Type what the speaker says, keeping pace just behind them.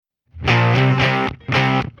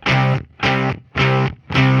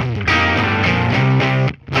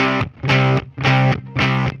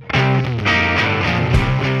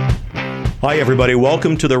Hi, everybody.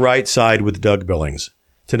 Welcome to The Right Side with Doug Billings.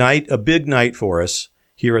 Tonight, a big night for us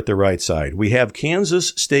here at The Right Side. We have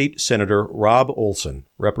Kansas State Senator Rob Olson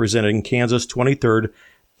representing Kansas 23rd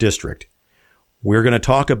District. We're going to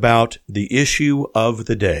talk about the issue of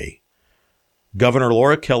the day, Governor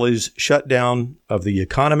Laura Kelly's shutdown of the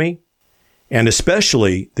economy, and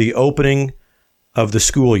especially the opening of the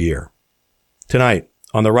school year. Tonight,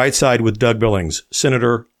 on The Right Side with Doug Billings,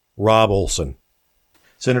 Senator Rob Olson.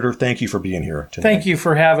 Senator, thank you for being here tonight. Thank you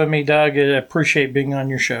for having me, Doug. I appreciate being on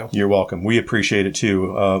your show. You're welcome. We appreciate it,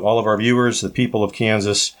 too. All of our viewers, the people of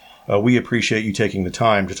Kansas, we appreciate you taking the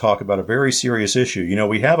time to talk about a very serious issue. You know,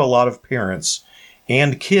 we have a lot of parents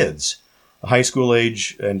and kids, high school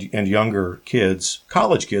age and younger kids,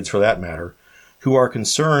 college kids for that matter, who are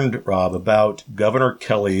concerned, Rob, about Governor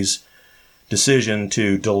Kelly's decision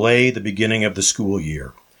to delay the beginning of the school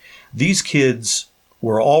year. These kids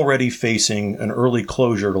were already facing an early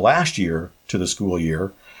closure last year to the school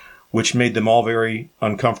year, which made them all very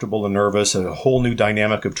uncomfortable and nervous, a whole new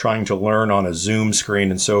dynamic of trying to learn on a Zoom screen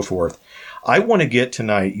and so forth. I want to get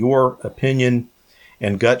tonight your opinion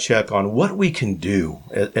and gut check on what we can do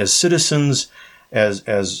as citizens, as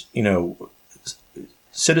you know,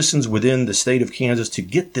 citizens within the state of Kansas to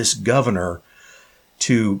get this governor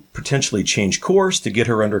to potentially change course, to get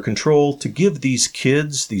her under control, to give these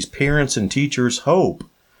kids, these parents and teachers hope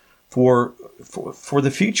for the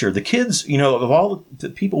future. The kids, you know, of all the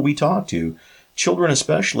people we talk to, children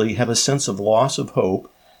especially, have a sense of loss of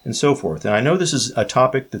hope and so forth. And I know this is a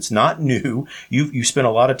topic that's not new. You spent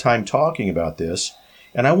a lot of time talking about this,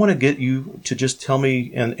 and I want to get you to just tell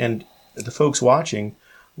me and the folks watching,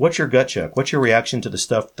 what's your gut check? What's your reaction to the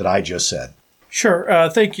stuff that I just said? Sure.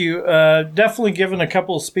 Thank you. Definitely given a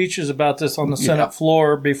couple of speeches about this on the Senate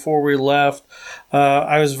floor before we left.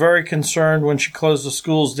 I was very concerned when she closed the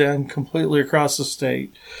schools down completely across the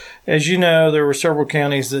state. As you know, there were several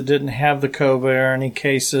counties that didn't have the COVID or any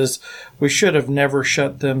cases. We should have never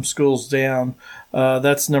shut them schools down.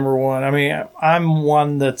 That's number one. I mean, I'm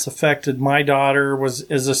one that's affected. My daughter is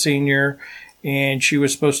a senior, and she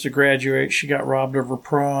was supposed to graduate. She got robbed of her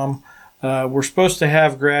prom. We're supposed to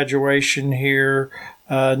have graduation here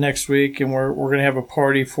next week, and we're going to have a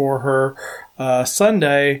party for her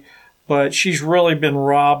Sunday, but she's really been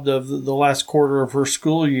robbed of the last quarter of her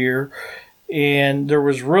school year, and there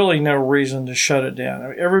was really no reason to shut it down. I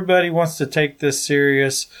mean, everybody wants to take this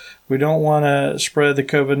serious. We don't want to spread the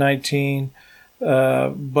COVID-19,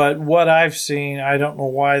 but what I've seen, I don't know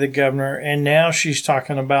why the governor, and now she's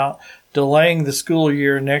talking about delaying the school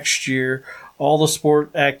year next year. All the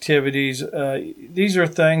sport activities, these are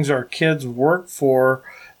things our kids work for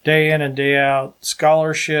day in and day out,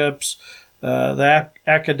 scholarships, the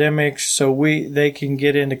academics, so they can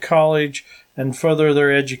get into college and further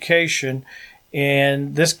their education.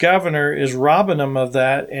 And this governor is robbing them of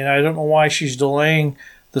that, and I don't know why she's delaying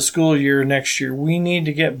the school year next year. We need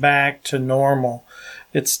to get back to normal.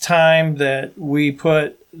 It's time that we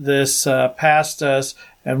put this past us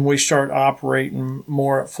and we start operating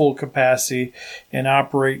more at full capacity and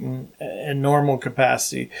operating in normal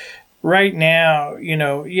capacity. Right now, you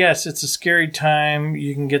know, yes, it's a scary time.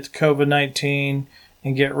 You can get the COVID-19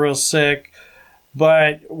 and get real sick,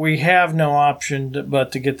 but we have no option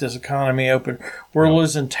but to get this economy open. We're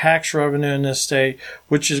losing tax revenue in this state,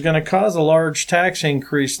 which is going to cause a large tax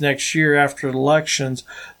increase next year after elections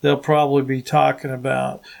they'll probably be talking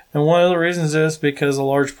about. And one of the reasons is because a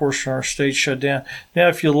large portion of our state shut down. Now,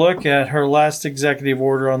 if you look at her last executive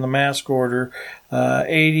order on the mask order,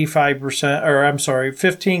 15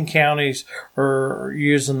 counties are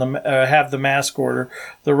using have the mask order.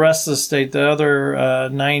 The rest of the state, the other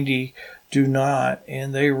 90, do not,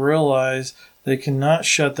 and they realize they cannot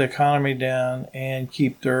shut the economy down and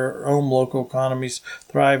keep their own local economies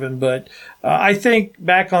thriving. But I think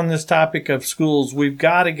back on this topic of schools, we've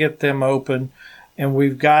got to get them open, and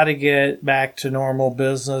we've got to get back to normal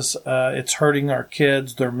business. It's hurting our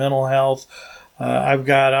kids, their mental health. I've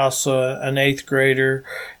got also an 8th grader,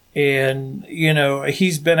 and, you know,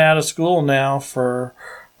 he's been out of school now for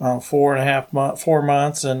 4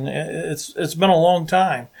 months, and it's been a long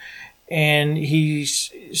time. And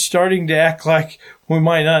he's starting to act like we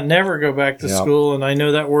might not never go back to school, and I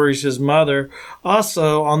know that worries his mother.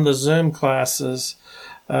 Also, on the Zoom classes,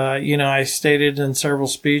 I stated in several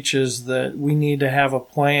speeches that we need to have a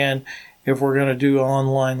plan if we're going to do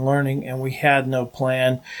online learning, and we had no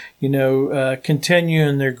plan.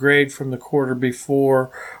 Continuing their grade from the quarter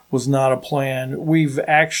before was not a plan. We've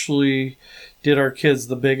actually did our kids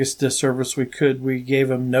the biggest disservice we could. We gave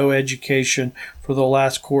them no education for the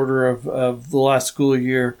last quarter of the last school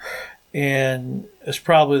year. and it's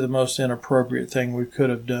probably the most inappropriate thing we could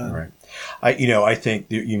have done. Right. I think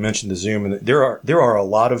you mentioned the Zoom, and there are a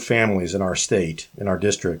lot of families in our state, in our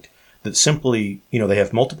district, that simply, they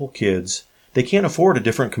have multiple kids. They can't afford a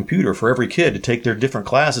different computer for every kid to take their different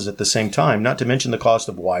classes at the same time, not to mention the cost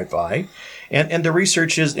of Wi-Fi. And the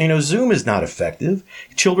research is, Zoom is not effective.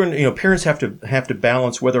 Children, parents have to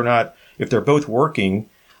balance whether or not, if they're both working,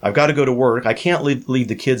 I've got to go to work. I can't leave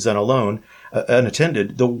the kids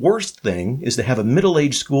unattended. The worst thing is to have a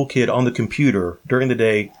middle-aged school kid on the computer during the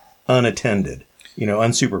day unattended,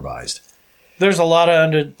 unsupervised. There's a lot of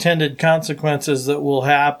unintended consequences that will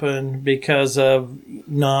happen because of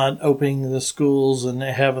not opening the schools and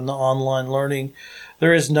having the online learning.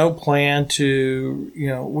 There is no plan to,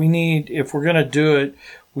 if we're going to do it,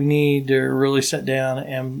 we need to really sit down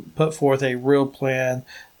and put forth a real plan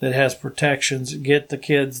that has protections, get the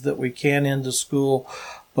kids that we can into school.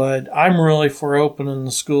 But I'm really for opening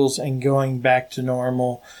the schools and going back to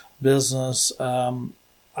normal business.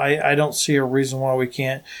 I don't see a reason why we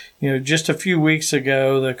can't. Just a few weeks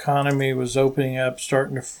ago, the economy was opening up,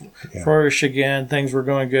 starting to flourish again. Things were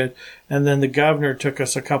going good. And then the governor took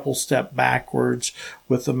us a couple steps backwards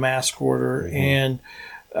with the mask order. Mm-hmm. And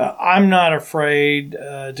I'm not afraid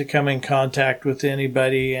to come in contact with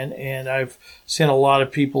anybody. And I've seen a lot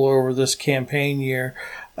of people over this campaign year.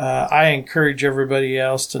 I encourage everybody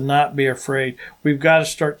else to not be afraid. We've got to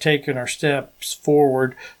start taking our steps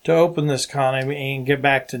forward to open this economy and get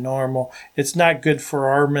back to normal. It's not good for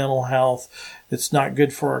our mental health. It's not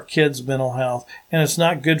good for our kids' mental health. And it's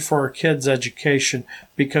not good for our kids' education,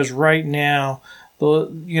 because right now,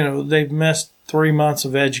 they've missed 3 months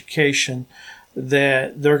of education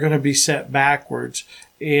that they're going to be set backwards.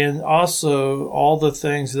 And also all the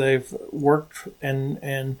things they've worked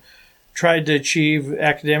and tried to achieve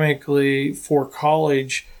academically for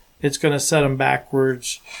college, it's going to set them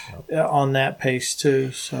backwards on that pace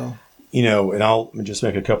too. So, and I'll just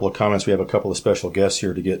make a couple of comments. We have a couple of special guests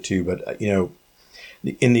here to get to, but,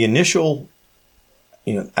 in the initial,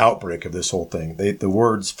 outbreak of this whole thing, the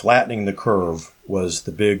words flattening the curve was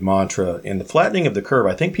the big mantra. And the flattening of the curve,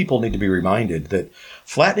 I think people need to be reminded that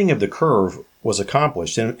flattening of the curve was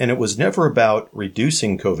accomplished. And it was never about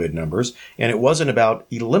reducing COVID numbers, and it wasn't about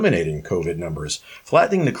eliminating COVID numbers.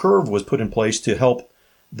 Flattening the curve was put in place to help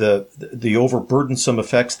the overburdensome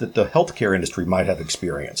effects that the healthcare industry might have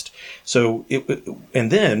experienced. So and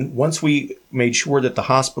then once we made sure that the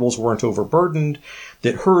hospitals weren't overburdened,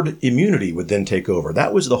 that herd immunity would then take over.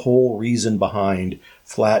 That was the whole reason behind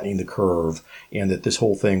flattening the curve, and that this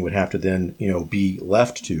whole thing would have to then, be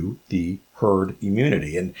left to the herd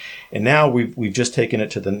immunity. And now we've just taken it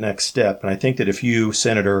to the next step. And I think that if you,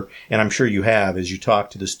 Senator, and I'm sure you have, as you talk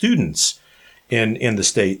to the students in the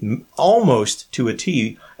state, almost to a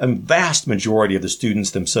T, a vast majority of the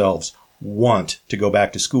students themselves want to go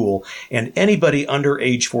back to school. And anybody under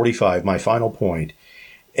age 45, my final point,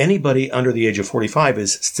 anybody under the age of 45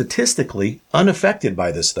 is statistically unaffected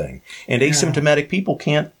by this thing. And asymptomatic people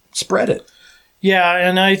can't spread it. Yeah,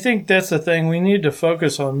 and I think that's the thing. We need to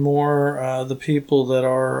focus on more the people that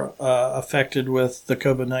are affected with the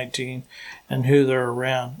COVID-19 and who they're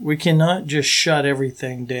around. We cannot just shut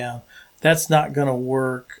everything down. That's not going to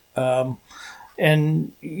work.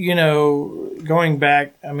 And, going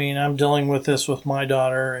back, I'm dealing with this with my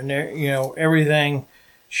daughter, and, everything,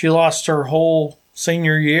 she lost her whole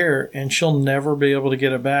senior year, and she'll never be able to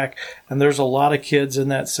get it back. And there's a lot of kids in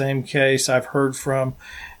that same case I've heard from.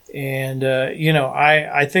 And,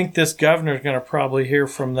 I think this governor is going to probably hear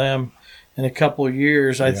from them in a couple of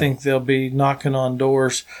years. I think they'll be knocking on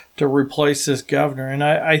doors to replace this governor. And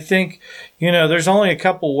I think, there's only a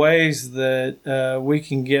couple ways that we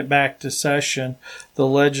can get back to session. The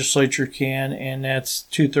legislature can, and that's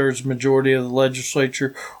 2/3 majority of the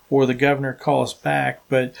legislature, or the governor call us back.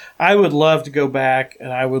 But I would love to go back,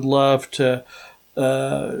 and I would love to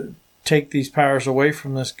take these powers away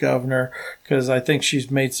from this governor, because I think she's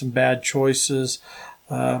made some bad choices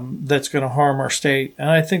that's going to harm our state. And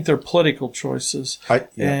I think they're political choices.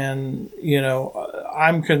 And,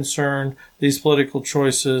 I'm concerned these political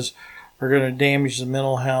choices are going to damage the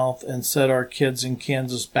mental health and set our kids in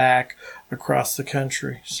Kansas back across the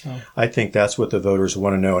country. So I think that's what the voters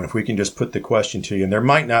want to know. And if we can just put the question to you, and there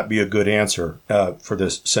might not be a good answer for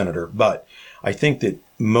this, Senator, but I think that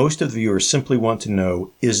most of the viewers simply want to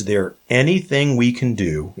know, is there anything we can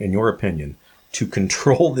do, in your opinion, to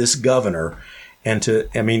control this governor? And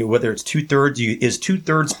whether it's 2/3, is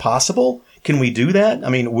 2/3 possible? Can we do that?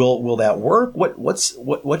 Will that work?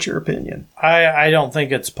 What's your opinion? I don't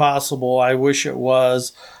think it's possible. I wish it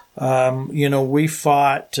was. We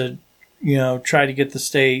fought to, try to get the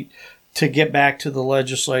state to get back to the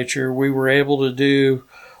legislature. We were able to do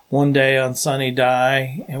one day on Sunny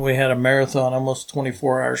Die, and we had a marathon almost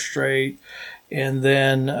 24 hours straight. And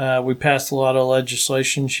then we passed a lot of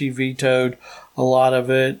legislation. She vetoed a lot of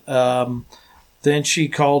it. Then she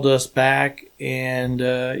called us back, and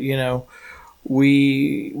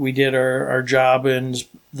we did our job in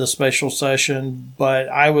the special session. But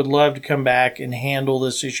I would love to come back and handle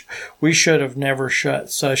this issue. We should have never shut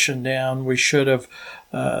session down. We should have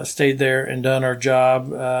stayed there and done our job.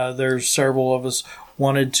 There's several of us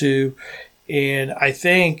wanted to. And I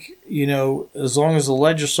think, as long as the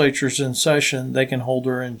legislature's in session, they can hold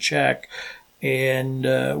her in check. And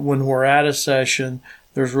when we're out of session,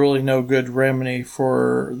 there's really no good remedy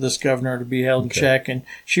for this governor to be held in check. And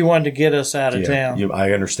she wanted to get us out of town.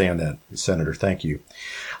 I understand that, Senator. Thank you.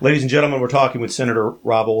 Ladies and gentlemen, we're talking with Senator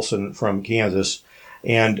Rob Olson from Kansas.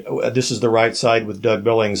 And this is The Right Side with Doug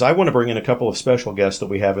Billings. I want to bring in a couple of special guests that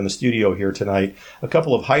we have in the studio here tonight. A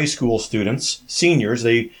couple of high school students, seniors.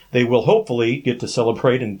 They will hopefully get to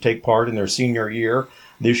celebrate and take part in their senior year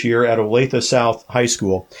this year at Olathe South High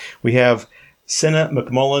School. We have Senna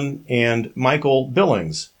McMullen and Michael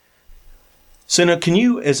Billings. Senna, can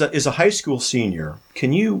you, as a high school senior,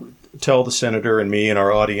 can you tell the senator and me and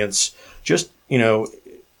our audience just,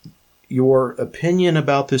 your opinion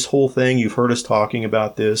about this whole thing? You've heard us talking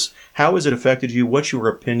about this. How has it affected you? What's your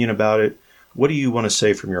opinion about it? What do you want to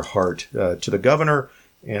say from your heart to the governor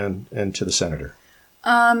and to the senator?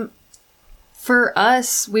 For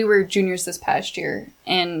us, we were juniors this past year,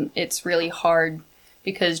 and it's really hard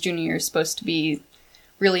because junior year is supposed to be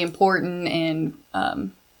really important and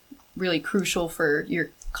really crucial for your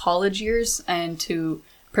college years, and to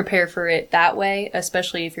prepare for it that way,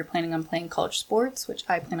 especially if you're planning on playing college sports, which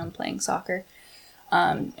I plan on playing soccer.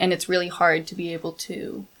 And it's really hard to be able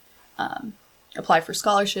to apply for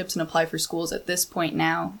scholarships and apply for schools at this point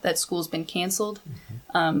now that school's been canceled.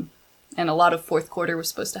 And a lot of fourth quarter was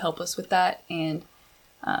supposed to help us with that. And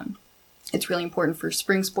it's really important for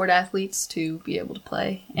spring sport athletes to be able to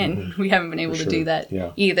play. And we haven't been able to do that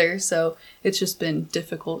either. So it's just been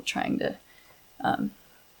difficult trying to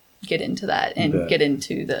get into that and get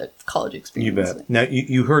into the college experience. You bet. Now,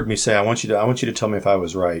 you heard me say, I want you to tell me if I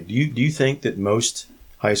was right. Do you think that most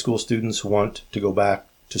high school students want to go back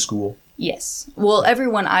to school? Yes. Well,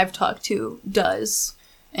 everyone I've talked to does,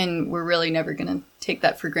 and we're really never going to take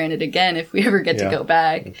that for granted again if we ever get to go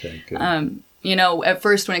back. Okay, good. At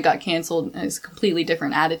first when it got canceled, it was a completely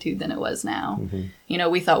different attitude than it was now.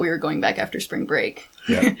 We thought we were going back after spring break.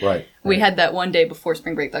 Yeah, right. We had that one day before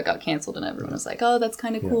spring break that got canceled, and everyone was like, oh, that's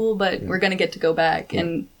kind of cool, but we're going to get to go back.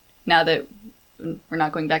 And now that we're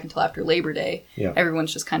not going back until after Labor Day,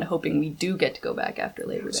 everyone's just kind of hoping we do get to go back after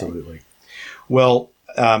Labor Day. Absolutely. Well,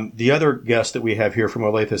 the other guest that we have here from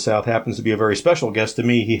Olathe South happens to be a very special guest to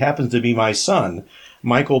me. He happens to be my son,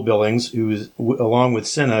 Michael Billings, who is, along with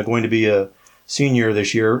Senna, going to be a senior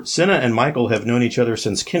this year. Senna and Michael have known each other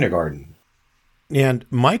since kindergarten. And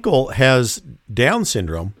Michael has Down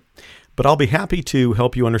syndrome, but I'll be happy to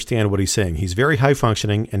help you understand what he's saying. He's very high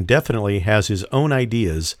functioning and definitely has his own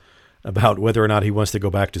ideas about whether or not he wants to go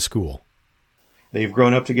back to school. They've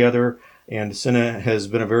grown up together, and Senna has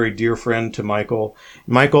been a very dear friend to Michael.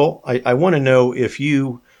 Michael, I want to know do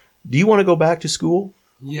you want to go back to school?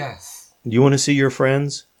 Yes. Do you want to see your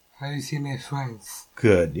friends? I see my friends.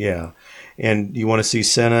 Good, yeah. And you want to see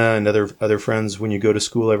Senna and other friends when you go to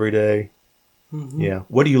school every day? Yeah.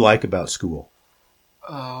 What do you like about school?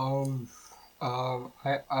 I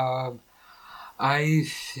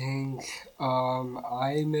think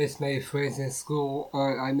I miss my friends in school.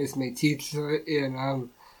 I miss my teacher,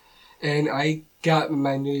 and I got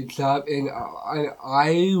my new job, and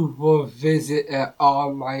I will visit at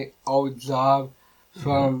all my old job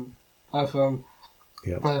from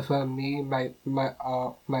me, my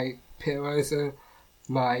parents, and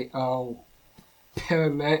my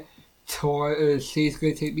parent tour. She's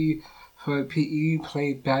going to take me for PE,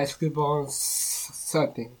 play basketball,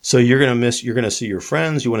 something. So you're going to see your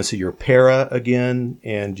friends, you want to see your para again,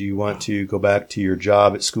 and you want to go back to your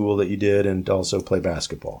job at school that you did and also play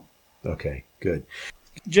basketball. Okay, good.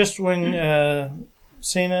 Just when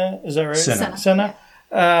Senna, is that right? Senna.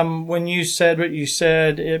 When you said what you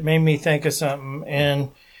said, it made me think of something.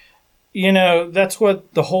 And, that's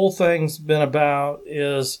what the whole thing's been about,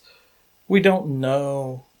 is we don't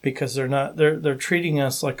know, because they're treating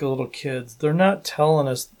us like little kids. They're not telling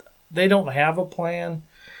us, they don't have a plan,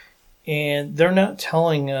 and they're not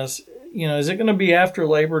telling us, is it going to be after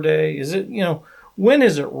Labor Day? Is it, when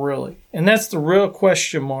is it really? And that's the real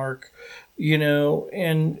question mark,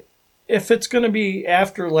 and if it's going to be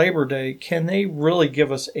after Labor Day, can they really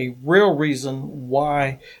give us a real reason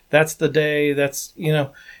why that's the day? That's,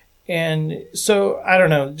 and so I don't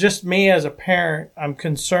know, just me as a parent, I'm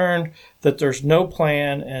concerned that there's no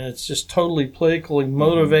plan and it's just totally politically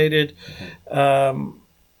motivated.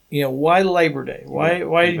 Why Labor Day?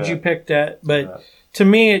 Why did you pick that? But to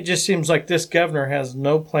me, it just seems like this governor has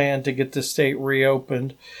no plan to get the state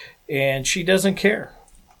reopened, and she doesn't care.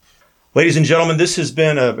 Ladies and gentlemen, this has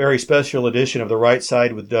been a very special edition of The Right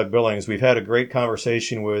Side with Doug Billings. We've had a great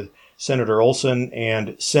conversation with Senator Olson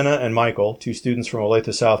and Senna and Michael, two students from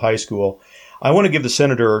Olathe South High School. I want to give the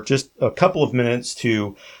senator just a couple of minutes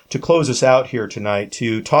to close us out here tonight,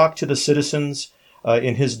 to talk to the citizens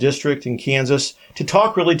in his district in Kansas, to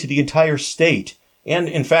talk really to the entire state, and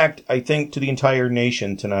in fact, I think to the entire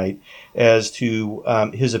nation tonight, as to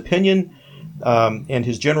his opinion and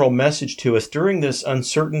his general message to us during this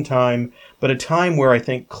uncertain time, but a time where I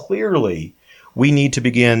think clearly we need to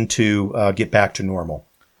begin to get back to normal.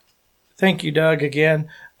 Thank you, Doug, again.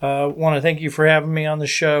 Want to thank you for having me on the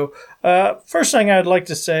show. First thing I'd like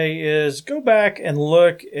to say is go back and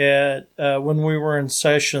look at when we were in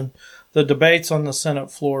session, the debates on the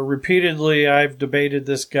Senate floor. Repeatedly, I've debated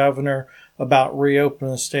this governor about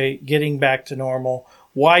reopening the state, getting back to normal,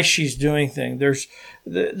 why she's doing things.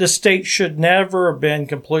 The state should never have been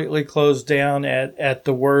completely closed down at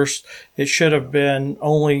the worst. It should have been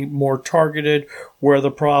only more targeted where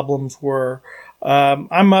the problems were.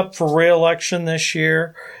 I'm up for re-election this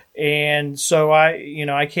year, and so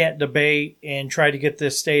I can't debate and try to get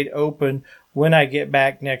this state open when I get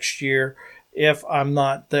back next year if I'm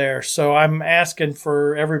not there. So I'm asking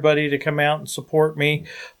for everybody to come out and support me.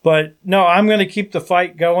 But no, I'm going to keep the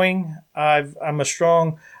fight going. I'm a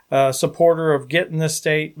strong supporter of getting the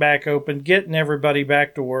state back open, getting everybody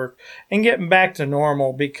back to work, and getting back to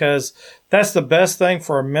normal, because that's the best thing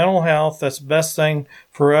for our mental health. That's the best thing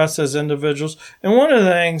for us as individuals. And one of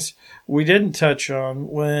the things we didn't touch on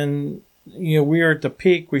when we were at the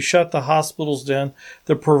peak, we shut the hospitals down,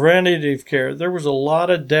 the preventative care. There was a lot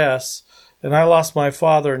of deaths, and I lost my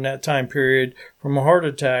father in that time period from a heart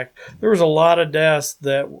attack. There was a lot of deaths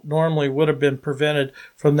that normally would have been prevented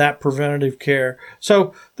from that preventative care.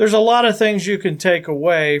 So there's a lot of things you can take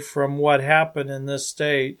away from what happened in this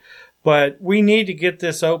state, but we need to get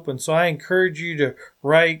this open. So I encourage you to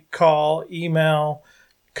write, call, email,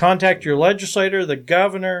 contact your legislator, the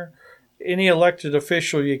governor, any elected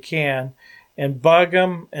official you can, and bug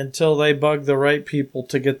them until they bug the right people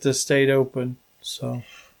to get this state open. So,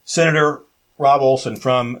 Senator Rob Olson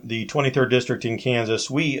from the 23rd District in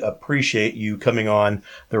Kansas, we appreciate you coming on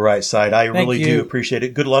The Right Side. I really do appreciate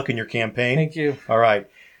it. Good luck in your campaign. Thank you. All right.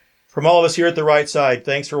 From all of us here at The Right Side,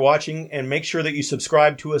 thanks for watching, and make sure that you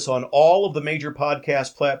subscribe to us on all of the major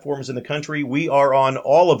podcast platforms in the country. We are on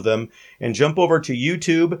all of them. And jump over to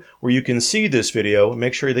YouTube where you can see this video.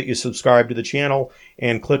 Make sure that you subscribe to the channel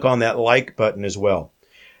and click on that like button as well.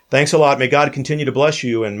 Thanks a lot. May God continue to bless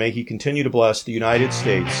you, and may He continue to bless the United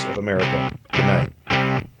States of America. Good night.